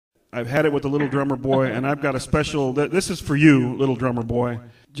I've had it with the little drummer boy, and I've got a special, this is for you, little drummer boy.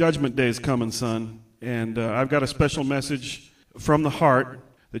 Judgment Day is coming, son, and I've got a special message from the heart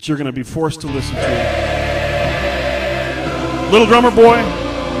that you're going to be forced to listen to. Little drummer boy,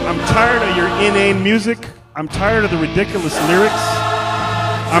 I'm tired of your inane music. I'm tired of the ridiculous lyrics.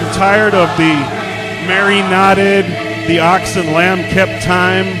 I'm tired of the Mary nodded, the ox and lamb kept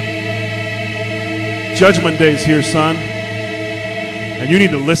time. Judgment Day's here, son. And you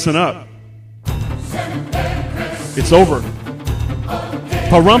need to listen up. It's over.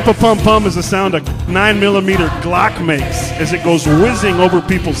 Pa-rum-pa-pum-pum is the sound a 9mm Glock makes as it goes whizzing over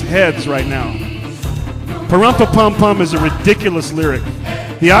people's heads right now. Pa-rum-pa-pum-pum is a ridiculous lyric.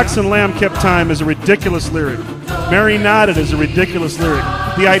 The ox and lamb kept time is a ridiculous lyric. Mary nodded is a ridiculous lyric.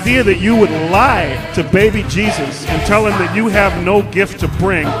 The idea that you would lie to baby Jesus and tell him that you have no gift to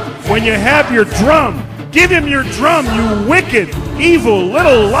bring when you have your drum. Give him your drum, you wicked, evil,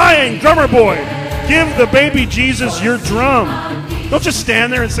 little, lying drummer boy. Give the baby Jesus your drum. Don't just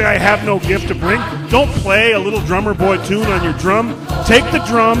stand there and say, I have no gift to bring. Don't play a little drummer boy tune on your drum. Take the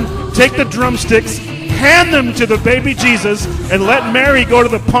drum, take the drumsticks, hand them to the baby Jesus, and let Mary go to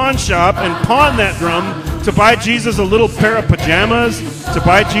the pawn shop and pawn that drum to buy Jesus a little pair of pajamas, to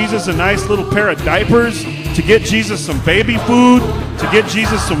buy Jesus a nice little pair of diapers, to get Jesus some baby food, to get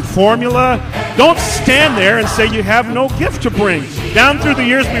Jesus some formula. Don't stand there and say you have no gift to bring. Down through the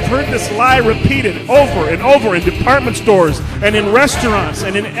years, we've heard this lie repeated over and over in department stores and in restaurants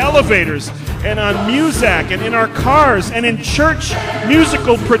and in elevators and on Muzak and in our cars and in church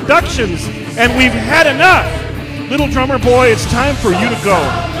musical productions. And we've had enough. Little drummer boy, it's time for you to go.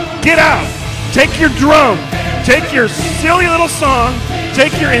 Get out. Take your drum. Take your silly little song.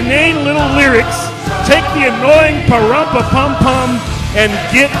 Take your inane little lyrics. Take the annoying pa-rum-pa-pum-pum and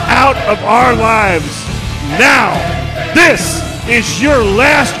get out of our lives now. This is your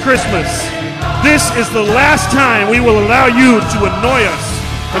last Christmas. This is the last time we will allow you to annoy us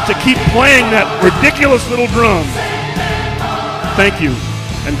and to keep playing that ridiculous little drum. Thank you,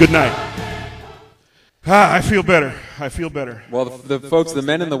 and good night. I feel better. I feel better. Well, the folks, the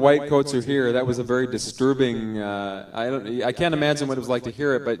men in the white coats are here. That was a very disturbing. I can't imagine what it was like to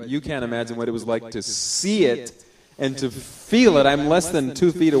hear it, but you can't imagine what it was like to see it and to feel it. I'm less than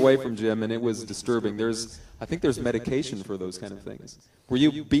 2 feet away from Jim, and it was disturbing. I think there's medication for those kind of things. Were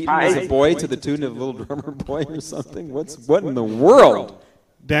you beaten as a boy to the tune of Little Drummer Boy or something? What in the world?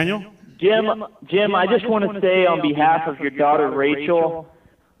 Daniel? Jim, I just want to say on behalf of your daughter Rachel,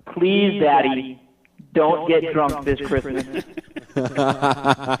 please, Daddy, don't get drunk this Christmas. Just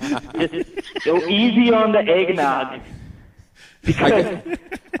go easy on the eggnog.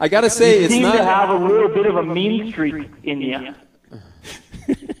 I gotta say, it's not. You seem to have a little bit of a mean streak in you.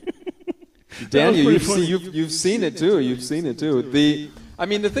 Daniel, you've seen it too. You've seen it too. I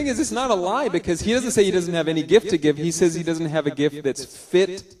mean, the thing is, it's not a lie because he doesn't say he doesn't have any gift to give. He says he doesn't have a gift that's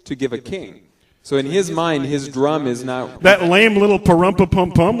fit to give a king. So in his mind, his drum is not... That lame little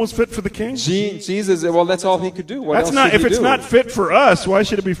pa-rum-pa-pum-pum was fit for the king? Jesus, well, that's all he could do. What else if it's not fit for us, why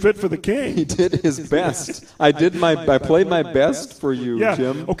should it be fit for the king? He did his best. I played my best for you,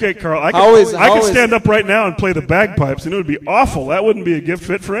 Jim. Okay, Carl, I could stand up right now and play the bagpipes, and it would be awful. That wouldn't be a gift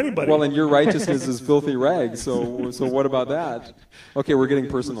fit for anybody. Well, and your righteousness is filthy rags, so what about that? Okay, we're getting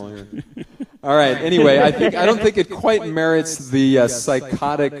personal here. All right, anyway, I don't think it quite merits the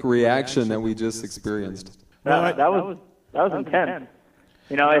psychotic reaction that we just experienced. That was intense.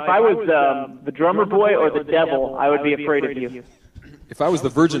 You know, if I was the drummer boy or the devil, I would be afraid of you. If I was the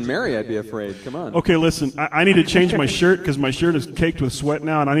Virgin Mary, I'd be afraid. Come on. Okay, listen, I need to change my shirt because my shirt is caked with sweat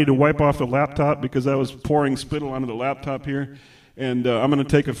now, and I need to wipe off the laptop because I was pouring spittle onto the laptop here. And I'm going to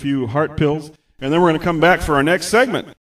take a few heart pills, and then we're going to come back for our next segment.